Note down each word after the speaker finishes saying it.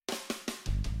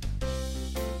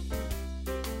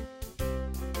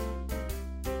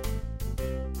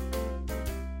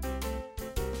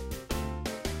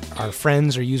our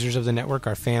friends are users of the network,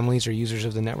 our families are users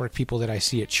of the network, people that I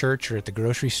see at church or at the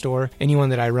grocery store, anyone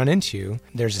that I run into,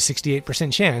 there's a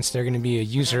 68% chance they're going to be a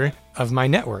user of my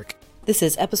network. This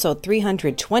is episode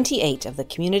 328 of the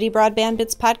Community Broadband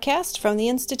Bits podcast from the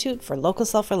Institute for Local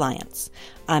Self-Reliance.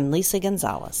 I'm Lisa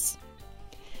Gonzalez.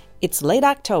 It's late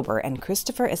October, and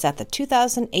Christopher is at the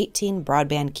 2018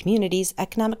 Broadband Communities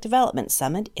Economic Development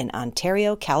Summit in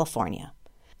Ontario, California.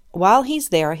 While he's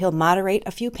there, he'll moderate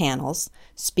a few panels,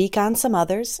 speak on some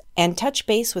others, and touch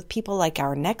base with people like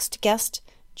our next guest,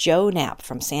 Joe Knapp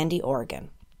from Sandy,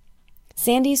 Oregon.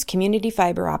 Sandy's community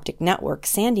fiber optic network,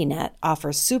 SandyNet,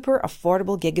 offers super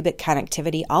affordable gigabit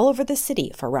connectivity all over the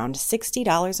city for around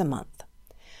 $60 a month.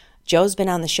 Joe's been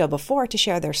on the show before to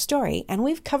share their story, and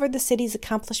we've covered the city's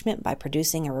accomplishment by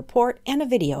producing a report and a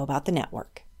video about the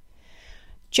network.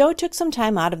 Joe took some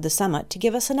time out of the summit to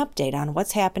give us an update on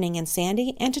what's happening in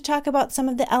Sandy and to talk about some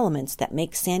of the elements that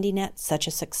make SandyNet such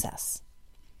a success.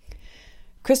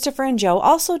 Christopher and Joe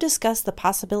also discuss the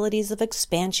possibilities of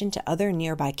expansion to other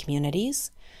nearby communities,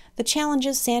 the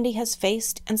challenges Sandy has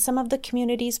faced, and some of the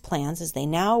community's plans as they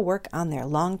now work on their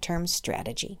long-term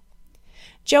strategy.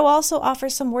 Joe also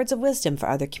offers some words of wisdom for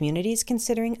other communities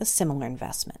considering a similar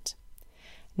investment.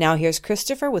 Now here's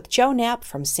Christopher with Joe Knapp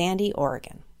from Sandy,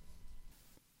 Oregon.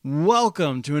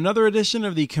 Welcome to another edition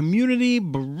of the Community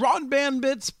Broadband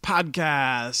Bits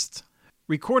podcast.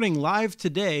 Recording live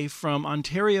today from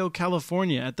Ontario,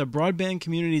 California at the Broadband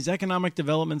Communities Economic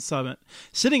Development Summit,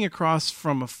 sitting across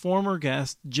from a former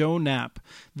guest, Joe Knapp,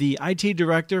 the IT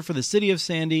Director for the City of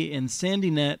Sandy and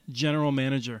SandyNet General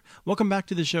Manager. Welcome back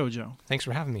to the show, Joe. Thanks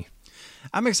for having me.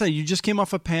 I'm excited. You just came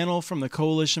off a panel from the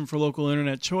Coalition for Local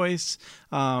Internet Choice.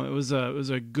 It was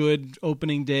a good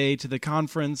opening day to the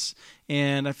conference,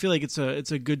 and I feel like it's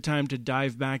a good time to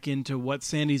dive back into what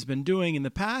Sandy's been doing in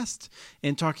the past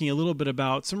and talking a little bit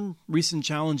about some recent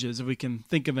challenges, if we can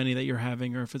think of any that you're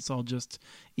having, or if it's all just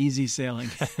easy sailing.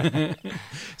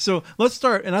 So let's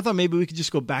start, and I thought maybe we could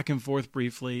just go back and forth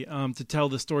briefly to tell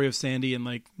the story of Sandy in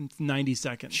like 90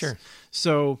 seconds. Sure.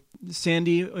 So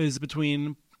Sandy is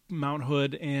between Mount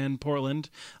Hood and Portland,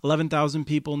 11,000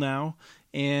 people now,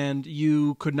 and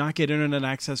you could not get internet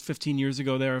access 15 years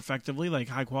ago there effectively, like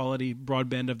high quality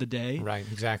broadband of the day. Right,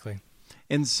 exactly.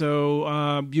 And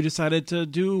so you decided to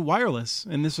do wireless,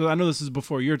 and I know this is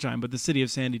before your time, but the city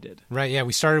of Sandy did. Right, yeah,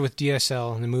 we started with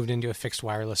DSL and then moved into a fixed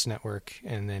wireless network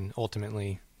and then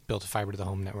ultimately built a fiber to the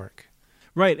home network.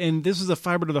 Right, and this was a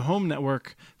fiber to the home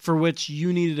network for which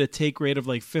you needed a take rate of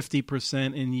like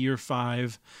 50% in year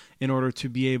 5 in order to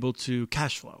be able to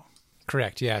cash flow.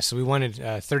 Correct, yeah. So we wanted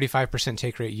 35%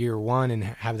 take rate year 1 and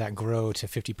have that grow to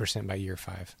 50% by year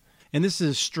 5. And this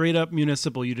is straight up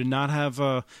municipal. You didn't have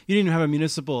a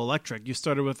municipal electric. You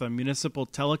started with a municipal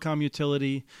telecom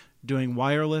utility doing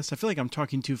wireless. I feel like I'm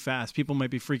talking too fast. People might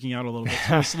be freaking out a little bit.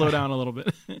 So I'll slow down a little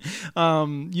bit.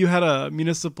 You had a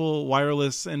municipal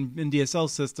wireless and DSL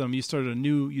system. You started a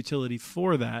new utility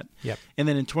for that. Yep. And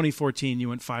then in 2014, you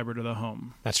went fiber to the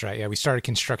home. That's right. Yeah, we started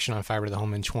construction on fiber to the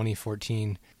home in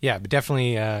 2014. Yeah, but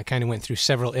definitely kind of went through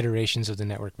several iterations of the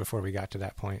network before we got to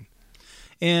that point.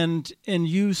 And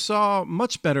you saw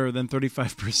much better than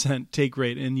 35% take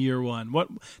rate in year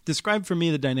 1. Describe for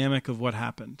me the dynamic of what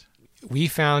happened. We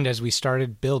found as we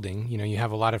started building, you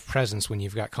have a lot of presence when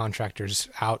you've got contractors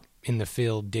out in the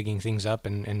field digging things up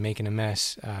and making a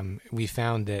mess. We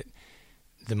found that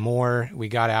the more we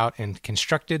got out and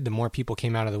constructed, the more people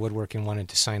came out of the woodwork and wanted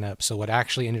to sign up. So what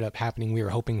actually ended up happening, we were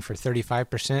hoping for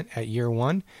 35% at year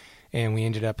 1, and we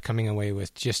ended up coming away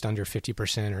with just under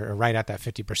 50% or right at that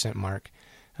 50% mark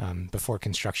before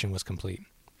construction was complete.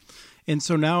 And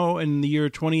so now in the year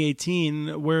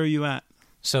 2018, where are you at?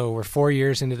 So we're 4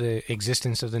 years into the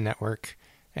existence of the network,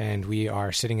 and we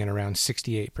are sitting at around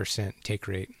 68% take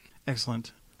rate.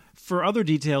 Excellent. For other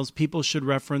details, people should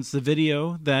reference the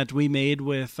video that we made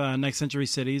with Next Century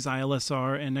Cities.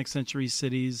 ILSR and Next Century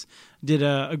Cities did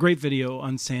a great video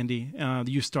on Sandy.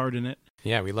 You starred in it.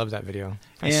 Yeah, we love that video.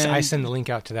 I send the link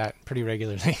out to that pretty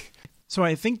regularly. So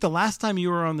I think the last time you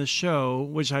were on the show,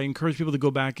 which I encourage people to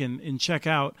go back and check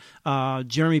out,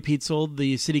 Jeremy Pietzold,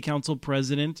 the city council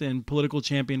president and political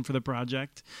champion for the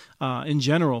project, in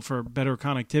general for better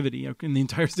connectivity in the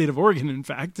entire state of Oregon, in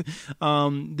fact.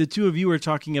 The two of you were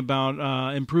talking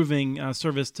about improving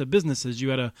service to businesses.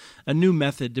 You had a new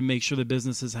method to make sure the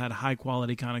businesses had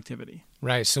high-quality connectivity.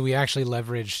 Right. So we actually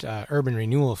leveraged urban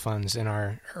renewal funds in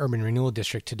our urban renewal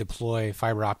district to deploy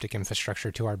fiber optic infrastructure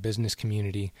to our business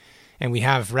community. And we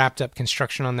have wrapped up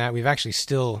construction on that. We've actually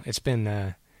it's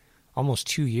been almost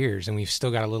 2 years, and we've still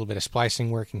got a little bit of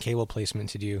splicing work and cable placement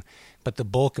to do. But the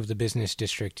bulk of the business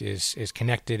district is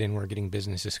connected, and we're getting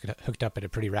businesses hooked up at a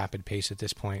pretty rapid pace at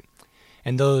this point.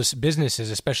 And those businesses,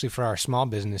 especially for our small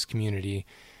business community,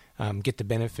 get the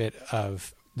benefit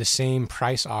of the same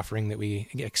price offering that we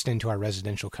extend to our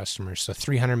residential customers. So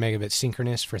 300 megabits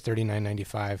synchronous for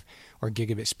 $39.95 or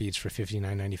gigabit speeds for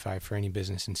 $59.95 for any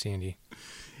business in Sandy.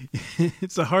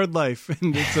 It's a hard life,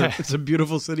 and it's a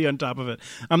beautiful city on top of it.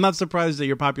 I'm not surprised that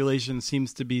your population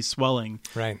seems to be swelling.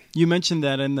 Right. You mentioned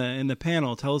that in the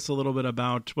panel. Tell us a little bit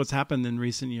about what's happened in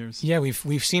recent years. Yeah,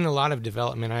 we've seen a lot of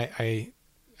development.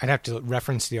 I'd have to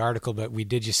reference the article, but we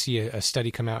did just see a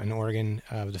study come out in Oregon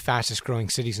of the fastest growing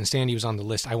cities, and Sandy was on the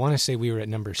list. I want to say we were at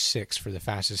number 6 for the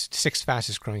sixth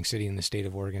fastest growing city in the state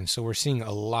of Oregon. So we're seeing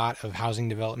a lot of housing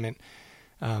development,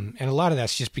 and a lot of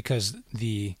that's just because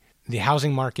the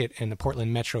housing market in the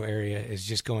Portland metro area is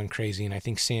just going crazy, and I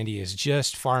think Sandy is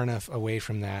just far enough away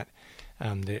from that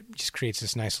that it just creates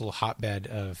this nice little hotbed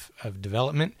of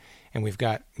development, and we've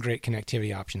got great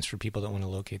connectivity options for people that want to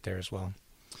locate there as well.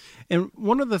 And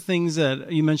one of the things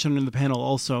that you mentioned in the panel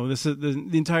also, this is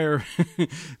the entire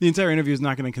the entire interview is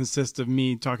not going to consist of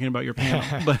me talking about your panel,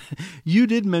 but you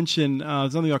did mention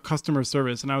something about customer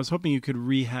service, and I was hoping you could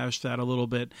rehash that a little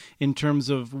bit in terms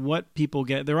of what people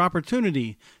get, their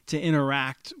opportunity to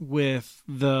interact with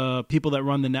the people that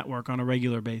run the network on a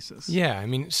regular basis. Yeah, I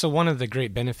mean, so one of the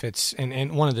great benefits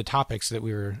and one of the topics that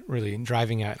we were really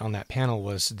driving at on that panel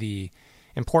was the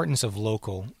importance of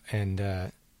local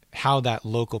and how that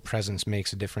local presence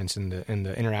makes a difference in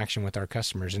the interaction with our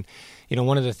customers. And,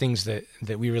 one of the things that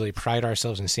we really pride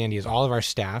ourselves in Sandy is all of our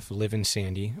staff live in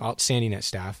Sandy. All SandyNet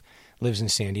staff lives in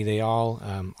Sandy. They all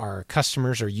are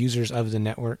customers or users of the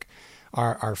network.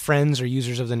 Our friends are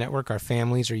users of the network. Our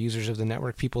families are users of the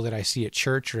network. People that I see at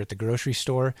church or at the grocery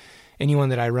store, anyone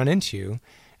that I run into,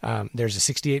 there's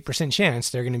a 68% chance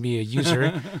they're going to be a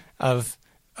user of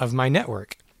my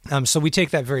network. So we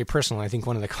take that very personal. I think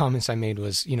one of the comments I made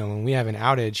was, when we have an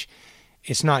outage,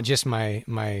 it's not just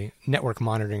my network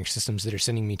monitoring systems that are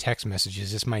sending me text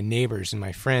messages. It's my neighbors and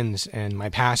my friends and my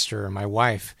pastor or my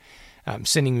wife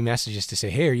sending me messages to say,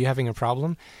 hey, are you having a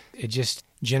problem? It just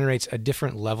generates a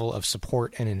different level of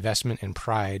support and investment and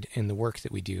pride in the work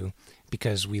that we do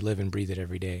because we live and breathe it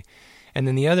every day. And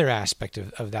then the other aspect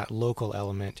of that local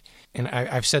element, and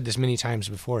I've said this many times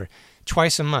before,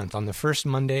 twice a month, on the first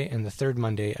Monday and the third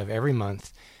Monday of every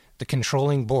month, the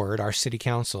controlling board, our city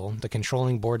council, the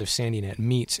controlling board of SandyNet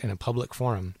meets in a public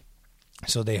forum.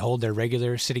 So they hold their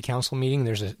regular city council meeting.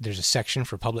 There's a section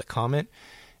for public comment.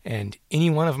 And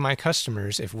any one of my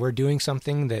customers, if we're doing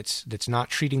something that's not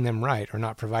treating them right or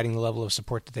not providing the level of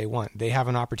support that they want, they have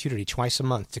an opportunity twice a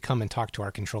month to come and talk to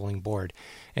our controlling board,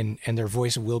 and their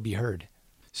voice will be heard.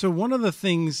 So one of the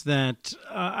things that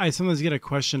I sometimes get a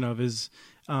question of is,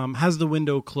 has the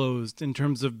window closed in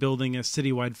terms of building a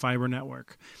citywide fiber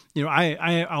network?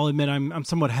 I'll admit I'm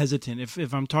somewhat hesitant.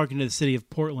 If I'm talking to the city of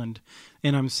Portland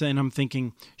and I'm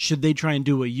thinking, should they try and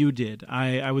do what you did?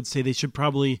 I would say they should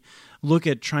probably look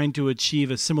at trying to achieve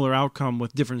a similar outcome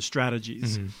with different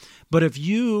strategies. Mm-hmm. But if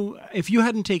you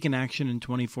hadn't taken action in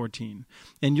 2014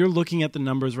 and you're looking at the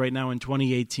numbers right now in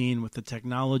 2018 with the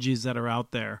technologies that are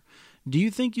out there, do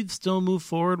you think you'd still move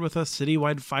forward with a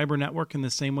citywide fiber network in the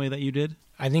same way that you did?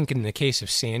 I think in the case of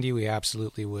Sandy, we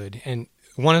absolutely would. And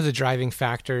one of the driving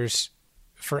factors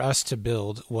for us to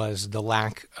build was the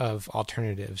lack of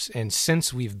alternatives. And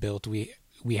since we've built, we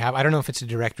have, I don't know if it's a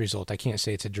direct result. I can't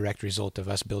say it's a direct result of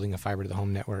us building a fiber to the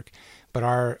home network, but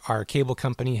our cable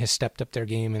company has stepped up their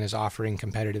game and is offering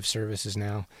competitive services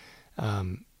now.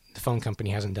 The phone company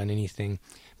hasn't done anything,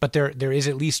 but there is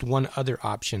at least one other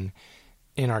option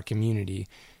in our community.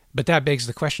 But that begs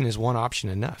the question, is one option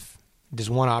enough? Does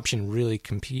one option really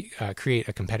create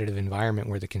a competitive environment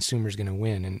where the consumer is going to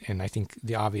win? And I think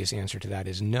the obvious answer to that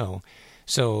is no.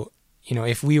 So,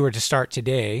 if we were to start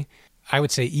today, I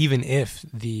would say even if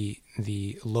the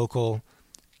local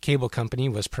cable company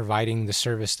was providing the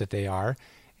service that they are,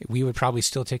 we would probably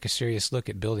still take a serious look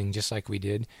at building just like we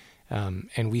did.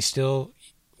 And we still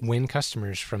win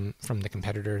customers from the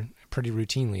competitor pretty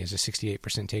routinely as a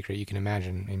 68% take rate, you can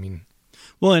imagine. I mean,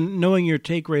 well, and knowing your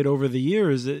take rate over the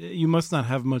years, you must not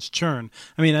have much churn.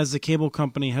 I mean, as the cable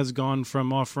company has gone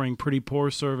from offering pretty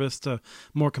poor service to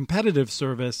more competitive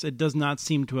service, it does not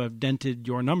seem to have dented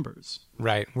your numbers.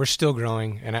 Right. We're still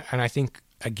growing. And I think,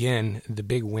 again, the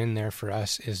big win there for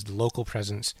us is the local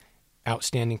presence,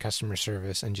 outstanding customer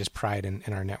service, and just pride in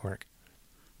our network.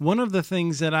 One of the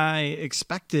things that I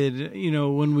expected,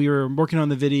 when we were working on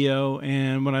the video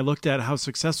and when I looked at how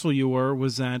successful you were,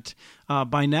 was that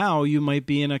by now you might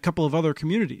be in a couple of other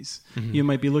communities. Mm-hmm. You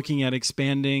might be looking at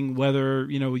expanding, whether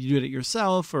you do it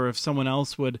yourself or if someone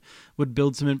else would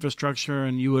build some infrastructure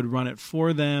and you would run it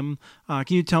for them. Can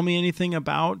you tell me anything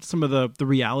about some of the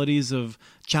realities of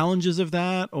challenges of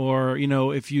that, or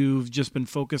if you've just been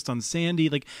focused on Sandy?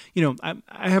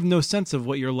 I have no sense of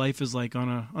what your life is like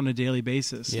on a daily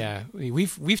basis. Yeah,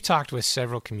 we've talked with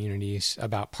several communities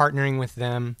about partnering with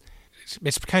them.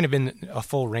 It's kind of been a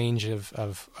full range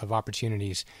of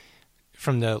opportunities,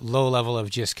 from the low level of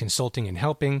just consulting and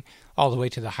helping all the way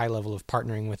to the high level of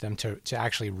partnering with them to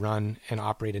actually run and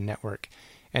operate a network.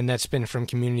 And that's been from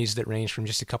communities that range from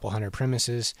just a couple hundred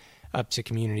premises up to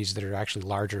communities that are actually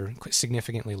larger,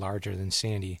 significantly larger than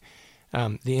Sandy.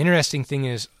 The interesting thing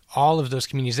is all of those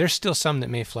communities, there's still some that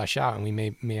may flesh out and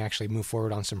we may actually move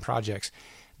forward on some projects,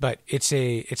 but it's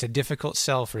a difficult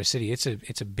sell for a city. It's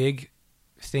a big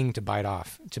thing to bite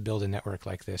off to build a network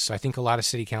like this. So I think a lot of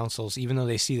city councils, even though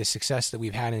they see the success that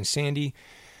we've had in Sandy,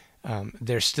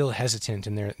 they're still hesitant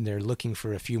and they're looking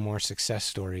for a few more success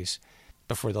stories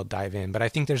before they'll dive in. But I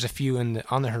think there's a few on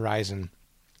the horizon.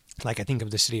 Like I think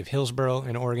of the city of Hillsboro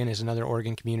in Oregon is another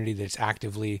Oregon community that's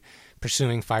actively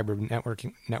pursuing fiber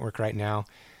network right now.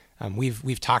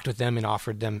 We've talked with them and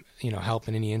offered them help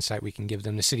and any insight we can give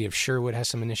them. The city of Sherwood has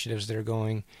some initiatives that are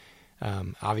going.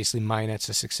 Obviously, Minet's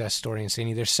a success story in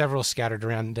Sandy. There's several scattered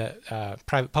around. The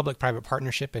public-private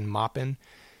partnership in Maupin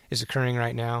is occurring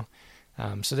right now.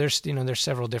 So there's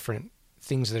several different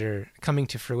things that are coming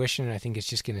to fruition, and I think it's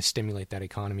just going to stimulate that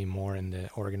economy more in the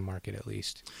Oregon market, at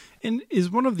least. And is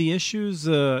one of the issues,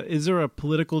 is there a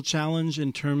political challenge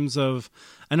in terms of,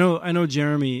 I know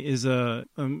Jeremy is a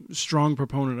strong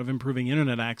proponent of improving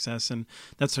internet access, and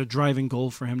that's a driving goal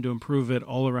for him to improve it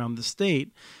all around the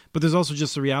state. But there's also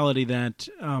just the reality that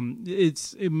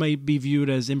it might be viewed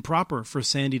as improper for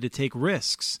Sandy to take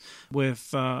risks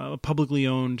with a publicly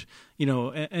owned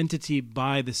entity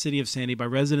by the city of Sandy, by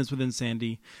residents within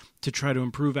Sandy, to try to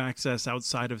improve access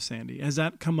outside of Sandy. Has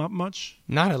that come up much?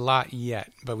 Not a lot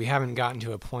yet, but we haven't gotten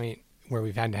to a point where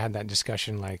we've had to have that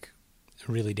discussion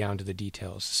really down to the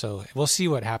details. So we'll see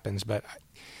what happens. But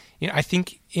I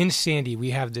think in Sandy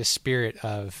we have this spirit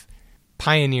of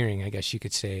pioneering, I guess you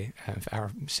could say.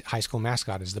 Our high school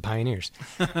mascot is the Pioneers.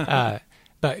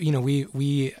 But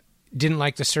we didn't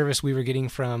like the service we were getting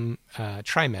from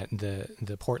TriMet,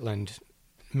 the Portland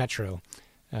Metro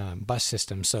bus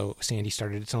system. So Sandy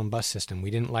started its own bus system.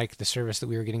 We didn't like the service that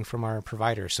we were getting from our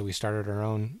provider, so we started our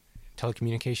own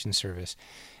telecommunications service.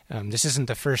 This isn't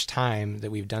the first time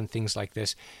that we've done things like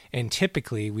this, and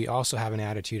typically we also have an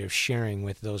attitude of sharing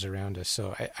with those around us.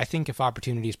 So I think if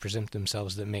opportunities present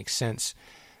themselves that make sense,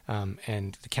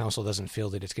 and the council doesn't feel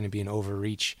that it's going to be an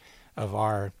overreach of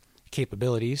our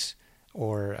capabilities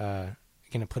or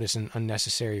going to put us in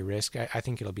unnecessary risk, I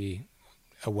think it'll be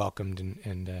a welcomed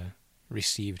and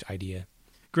received idea.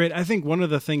 Great. I think one of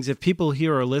the things, if people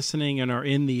here are listening and are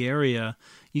in the area,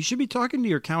 you should be talking to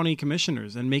your county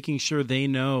commissioners and making sure they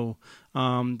know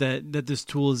that this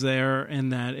tool is there,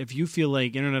 and that if you feel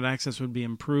like internet access would be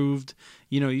improved,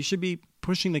 you should be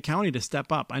pushing the county to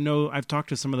step up. I know I've talked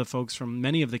to some of the folks from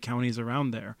many of the counties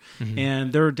around there, mm-hmm.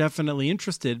 and they're definitely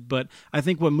interested, but I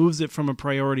think what moves it from a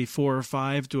priority 4 or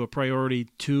 5 to a priority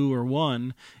 2 or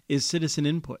 1 is citizen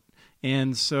input.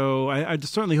 And so I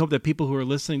certainly hope that people who are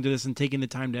listening to this and taking the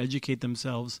time to educate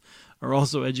themselves are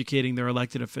also educating their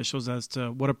elected officials as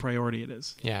to what a priority it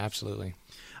is. Yeah, absolutely.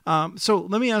 So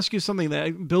let me ask you something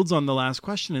that builds on the last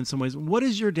question in some ways. What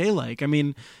is your day like? I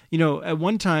mean, at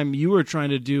one time you were trying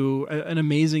to do an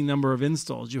amazing number of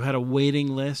installs. You had a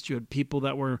waiting list. You had people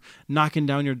that were knocking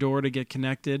down your door to get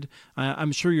connected.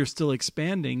 I'm sure you're still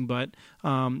expanding, but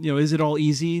is it all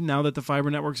easy now that the fiber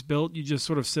network's built? You just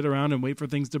sort of sit around and wait for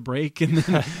things to break and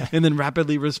then, and then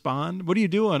rapidly respond? What do you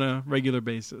do on a regular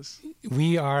basis?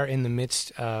 We are in the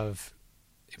midst of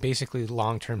basically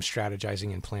long-term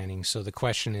strategizing and planning. So the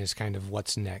question is kind of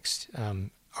what's next.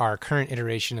 Our current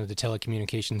iteration of the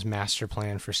telecommunications master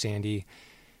plan for Sandy,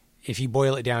 if you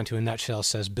boil it down to a nutshell,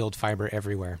 says build fiber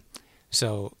everywhere.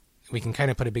 So we can kind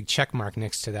of put a big check mark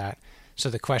next to that. So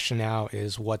the question now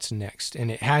is what's next? And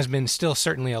it has been still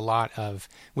certainly a lot of,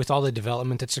 with all the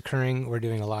development that's occurring, we're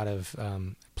doing a lot of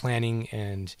planning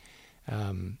and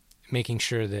making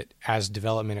sure that as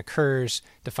development occurs,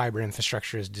 the fiber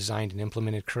infrastructure is designed and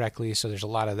implemented correctly. So there's a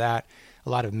lot of that, a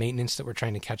lot of maintenance that we're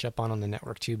trying to catch up on the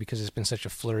network too, because it's been such a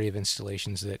flurry of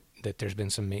installations that there's been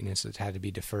some maintenance that's had to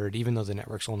be deferred. Even though the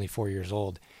network's only 4 years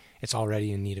old, it's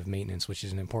already in need of maintenance, which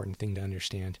is an important thing to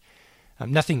understand.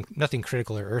 Nothing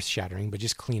critical or earth-shattering, but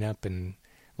just cleanup and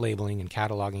labeling and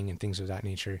cataloging and things of that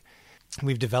nature.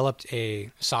 We've developed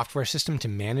a software system to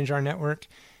manage our network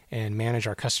and manage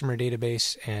our customer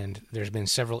database, and there's been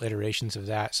several iterations of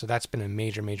that. So that's been a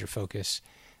major focus,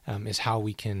 is how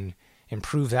we can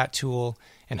improve that tool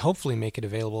and hopefully make it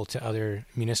available to other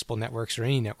municipal networks or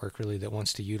any network really that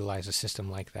wants to utilize a system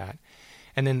like that.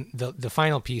 And then the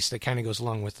final piece that kind of goes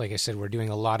along with, like I said, we're doing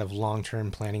a lot of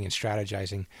long-term planning and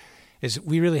strategizing, is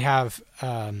we really have,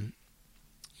 as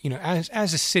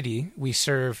a city, we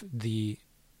serve the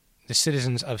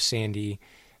citizens of Sandy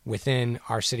within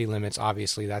our city limits.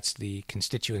 Obviously, that's the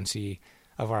constituency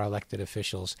of our elected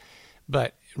officials.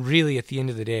 But really, at the end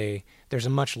of the day, there's a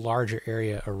much larger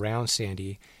area around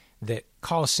Sandy that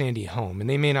calls Sandy home. And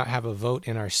they may not have a vote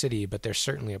in our city, but they're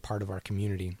certainly a part of our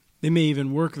community. They may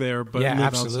even work there, but live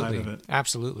outside of it.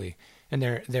 Absolutely. And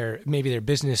maybe they're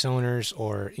business owners,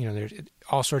 or there's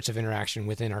all sorts of interaction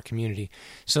within our community.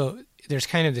 So there's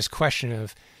kind of this question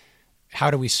of how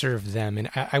do we serve them? And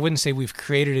I wouldn't say we've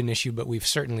created an issue, but we've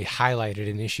certainly highlighted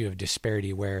an issue of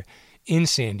disparity where in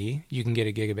Sandy you can get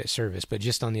a gigabit service, but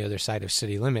just on the other side of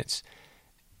city limits,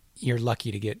 you're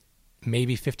lucky to get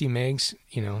maybe 50 megs,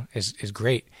 is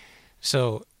great.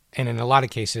 So, and in a lot of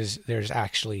cases, there's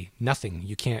actually nothing.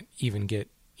 You can't even get,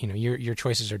 your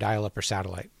choices are dial-up or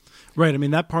satellite. Right. I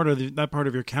mean, that part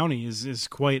of your county is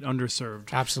quite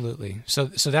underserved. Absolutely. So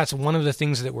that's one of the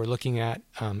things that we're looking at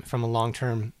from a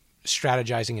long-term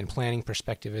strategizing and planning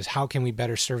perspective, is how can we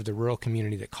better serve the rural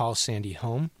community that calls Sandy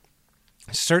home,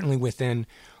 certainly within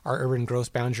our urban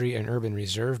growth boundary and urban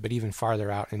reserve, but even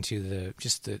farther out into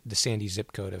the Sandy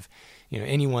zip code of,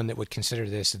 anyone that would consider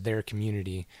this their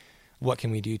community. What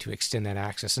can we do to extend that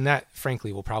access? And that,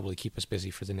 frankly, will probably keep us busy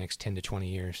for the next 10 to 20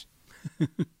 years.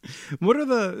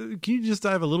 Can you just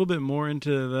dive a little bit more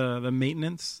into the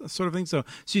maintenance sort of thing? So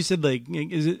you said,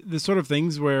 is it the sort of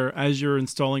things where as you're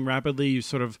installing rapidly, you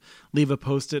sort of leave a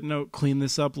Post-it note, clean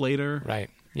this up later? Right.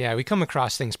 Yeah, we come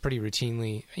across things pretty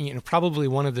routinely. Probably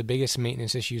one of the biggest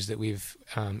maintenance issues that we've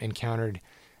encountered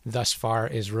thus far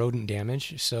is rodent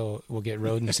damage. So we'll get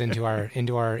rodents into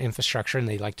our infrastructure, and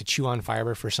they like to chew on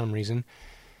fiber for some reason.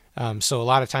 So a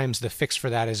lot of times the fix for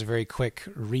that is a very quick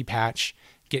repatch,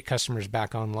 get customers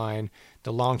back online.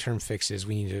 The long-term fix is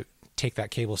we need to take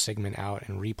that cable segment out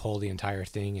and repull the entire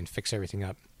thing and fix everything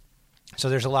up. So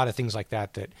there's a lot of things like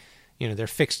that they're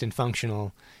fixed and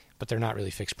functional, but they're not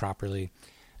really fixed properly.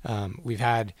 We've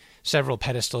had several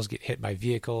pedestals get hit by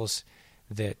vehicles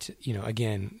that,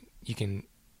 again, you can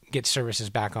get services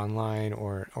back online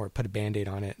or put a Band-Aid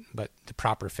on it, but the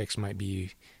proper fix might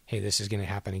be, hey, this is going to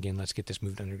happen again. Let's get this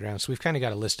moved underground. So we've kind of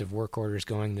got a list of work orders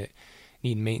going that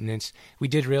need maintenance. We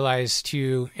did realize,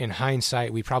 too, in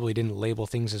hindsight, we probably didn't label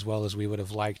things as well as we would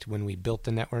have liked when we built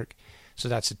the network. So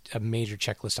that's a major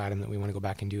checklist item that we want to go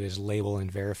back and do, is label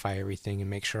and verify everything and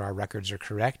make sure our records are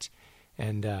correct.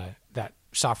 And that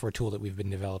software tool that we've been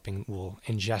developing will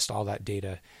ingest all that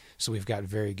data, so we've got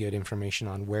very good information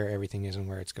on where everything is and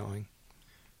where it's going.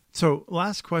 So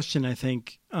last question, I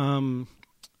think, and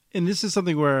this is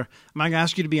something where I'm not going to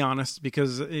ask you to be honest,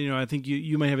 because I think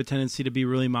you might have a tendency to be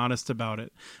really modest about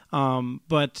it.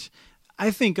 But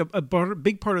I think a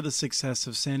big part of the success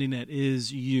of SandyNet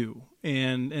is you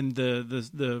and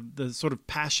the sort of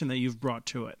passion that you've brought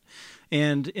to it.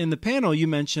 And in the panel, you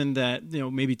mentioned that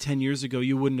maybe 10 years ago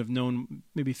you wouldn't have known,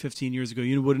 maybe 15 years ago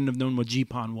you wouldn't have known what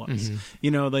GPON was.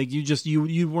 Mm-hmm.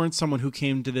 You weren't someone who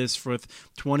came to this with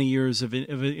 20 years of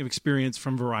experience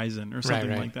from Verizon or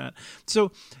something like that.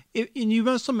 So, and you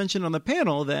also mentioned on the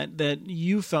panel that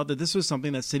you felt that this was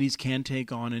something that cities can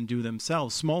take on and do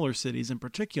themselves, smaller cities in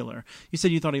particular. You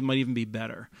said you thought it might even be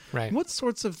better. Right. What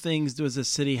sorts of things does a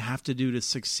city have to do to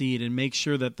succeed and make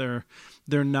sure that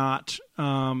they're not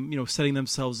setting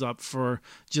themselves up for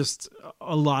just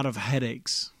a lot of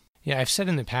headaches? Yeah, I've said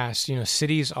in the past,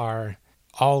 cities are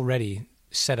already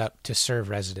set up to serve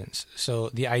residents. So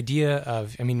the idea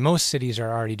of, most cities are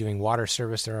already doing water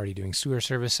service, they're already doing sewer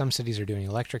service, some cities are doing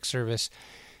electric service.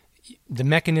 The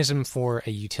mechanism for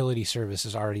a utility service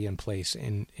is already in place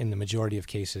in the majority of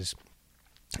cases.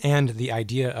 And the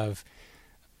idea of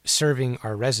serving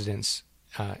our residents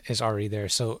is already there.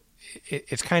 So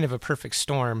it's kind of a perfect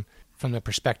storm from the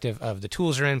perspective of the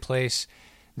tools are in place,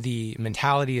 the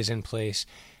mentality is in place.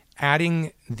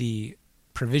 Adding the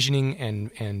provisioning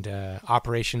and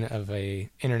operation of a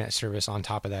internet service on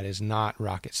top of that is not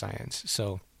rocket science.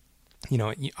 So,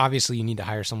 obviously you need to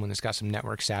hire someone that's got some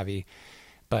network savvy,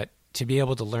 but to be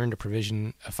able to learn to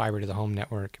provision a fiber to the home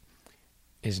network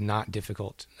is not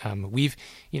difficult.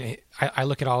 I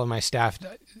look at all of my staff.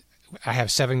 I have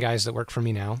 7 guys that work for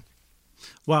me now.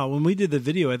 Wow. When we did the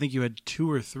video, I think you had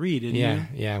 2 or 3, didn't you?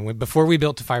 Yeah. Before we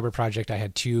built the fiber project, I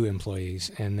had 2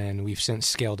 employees, and then we've since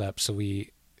scaled up. So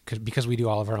because we do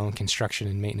all of our own construction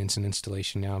and maintenance and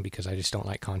installation now, because I just don't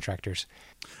like contractors.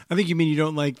 I think you mean you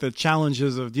don't like the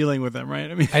challenges of dealing with them, right?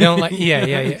 I mean, I don't like.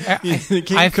 Yeah.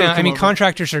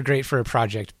 Contractors are great for a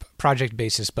project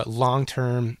basis, but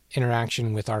long-term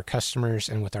interaction with our customers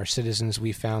and with our citizens,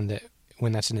 we found that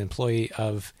when that's an employee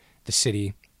of the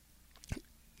city,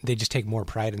 they just take more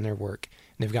pride in their work.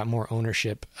 And they've got more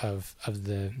ownership of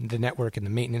the network and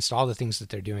the maintenance, all the things that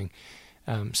they're doing.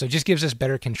 So it just gives us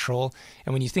better control.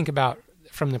 And when you think about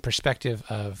from the perspective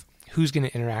of who's going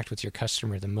to interact with your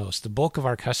customer the most, the bulk of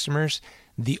our customers,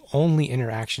 the only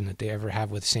interaction that they ever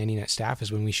have with SandyNet staff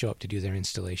is when we show up to do their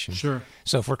installation. Sure.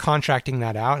 So if we're contracting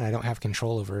that out and I don't have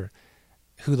control over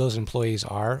who those employees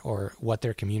are or what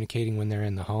they're communicating when they're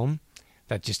in the home,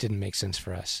 that just didn't make sense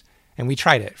for us. And we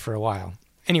tried it for a while.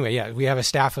 Anyway, yeah, we have a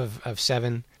staff of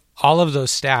 7. All of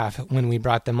those staff, when we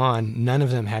brought them on, none of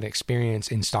them had experience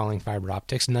installing fiber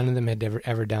optics. None of them had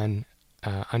ever done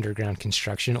underground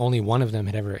construction. Only one of them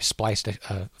had ever spliced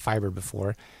a fiber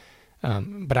before.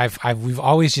 But we've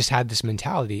always just had this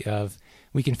mentality of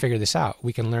we can figure this out.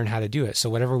 We can learn how to do it. So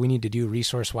whatever we need to do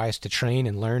resource-wise to train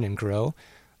and learn and grow,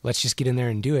 let's just get in there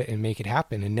and do it and make it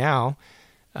happen. And now,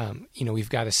 we've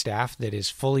got a staff that is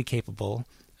fully capable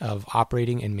of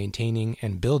operating and maintaining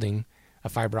and building a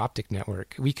fiber optic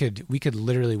network. We could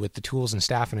literally, with the tools and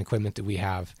staff and equipment that we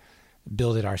have,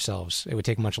 build it ourselves. It would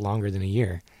take much longer than a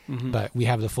year, but we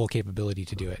have the full capability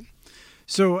to do it.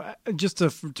 So just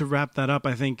to wrap that up,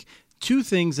 I think 2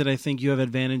 things that I think you have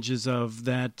advantages of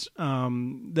that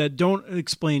that don't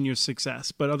explain your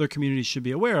success, but other communities should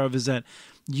be aware of, is that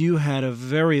you had a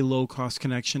very low-cost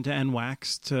connection to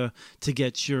NWACS to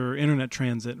get your internet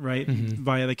transit, right,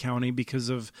 via the county, because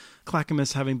of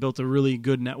Clackamas having built a really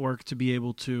good network to be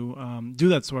able to do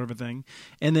that sort of a thing.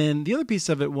 And then the other piece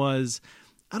of it was,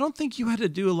 I don't think you had to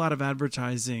do a lot of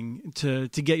advertising to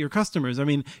get your customers. I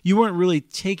mean, you weren't really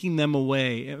taking them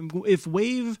away. If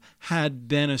Wave had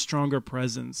been a stronger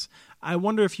presence, I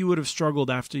wonder if you would have struggled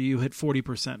after you hit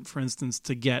 40%, for instance,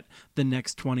 to get the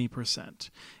next 20%.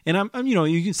 And I'm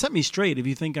you can set me straight if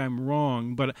you think I'm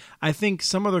wrong, but I think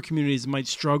some other communities might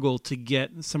struggle to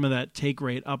get some of that take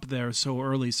rate up there so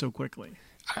early, so quickly.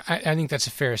 I think that's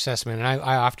a fair assessment. And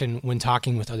I often, when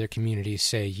talking with other communities,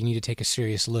 say you need to take a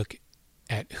serious look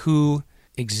at who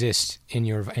exists in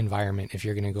your environment if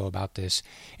you're going to go about this.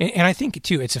 And I think,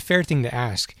 too, it's a fair thing to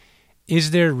ask,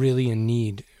 is there really a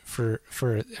need for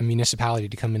a municipality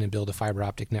to come in and build a fiber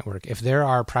optic network? If there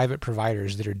are private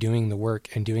providers that are doing the work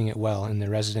and doing it well, and the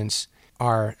residents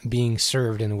are being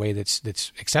served in a way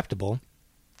that's acceptable,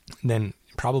 then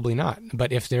probably not.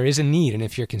 But if there is a need, and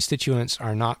if your constituents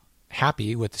are not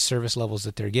happy with the service levels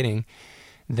that they're getting,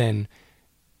 then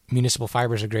municipal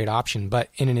fiber is a great option. But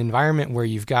in an environment where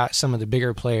you've got some of the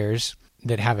bigger players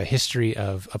that have a history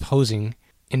of opposing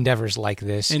endeavors like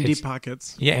this, and deep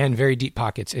pockets, and very deep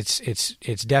pockets,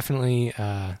 it's definitely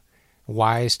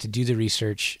wise to do the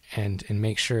research and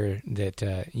make sure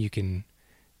that you can,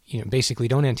 basically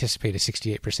don't anticipate a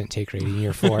 68% take rate in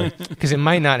year 4 because it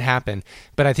might not happen.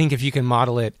 But I think if you can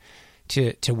model it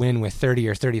to win with 30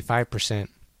 or 35%,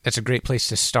 that's a great place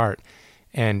to start.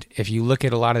 And if you look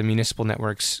at a lot of municipal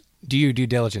networks, do your due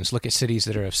diligence. Look at cities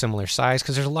that are of similar size,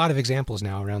 because there's a lot of examples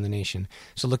now around the nation.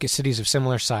 So look at cities of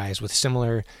similar size with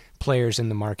similar players in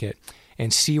the market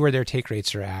and see where their take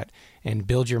rates are at and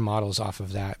build your models off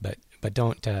of that. But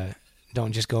don't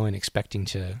just go in expecting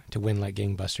to win like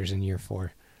gangbusters in year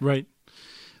 4. Right.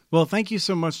 Well, thank you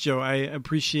so much, Joe. I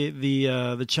appreciate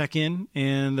the check-in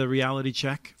and the reality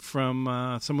check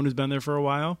from someone who's been there for a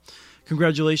while.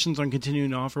 Congratulations on continuing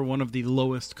to offer one of the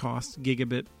lowest cost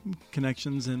gigabit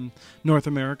connections in North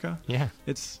America. Yeah.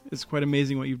 It's quite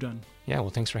amazing what you've done. Yeah,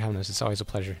 well, thanks for having us. It's always a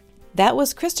pleasure. That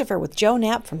was Christopher with Joe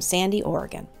Knapp from Sandy,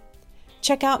 Oregon.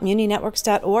 Check out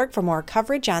muninetworks.org for more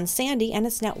coverage on Sandy and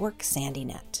its network,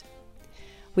 SandyNet.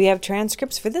 We have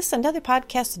transcripts for this and other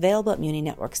podcasts available at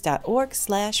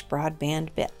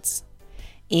muninetworks.org/broadbandbits.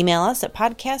 Email us at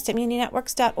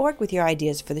podcast@muninetworks.org with your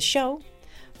ideas for the show.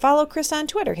 Follow Chris on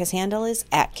Twitter. His handle is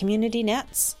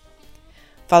 @CommunityNets.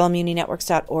 Follow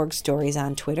muninetworks.org stories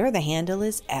on Twitter. The handle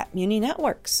is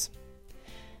 @muninetworks.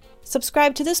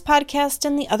 Subscribe to this podcast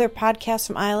and the other podcasts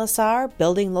from ILSR,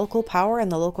 Building Local Power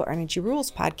and the Local Energy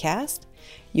Rules podcast.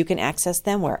 You can access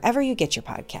them wherever you get your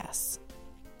podcasts.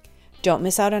 Don't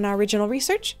miss out on our original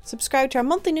research. Subscribe to our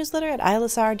monthly newsletter at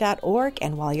ilsr.org,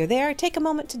 and while you're there, take a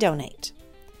moment to donate.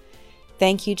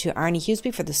 Thank you to Arnie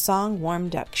Huseby for the song Warm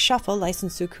Duck Shuffle,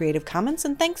 licensed through Creative Commons,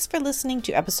 and thanks for listening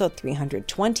to episode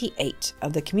 328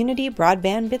 of the Community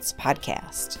Broadband Bits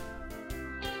podcast.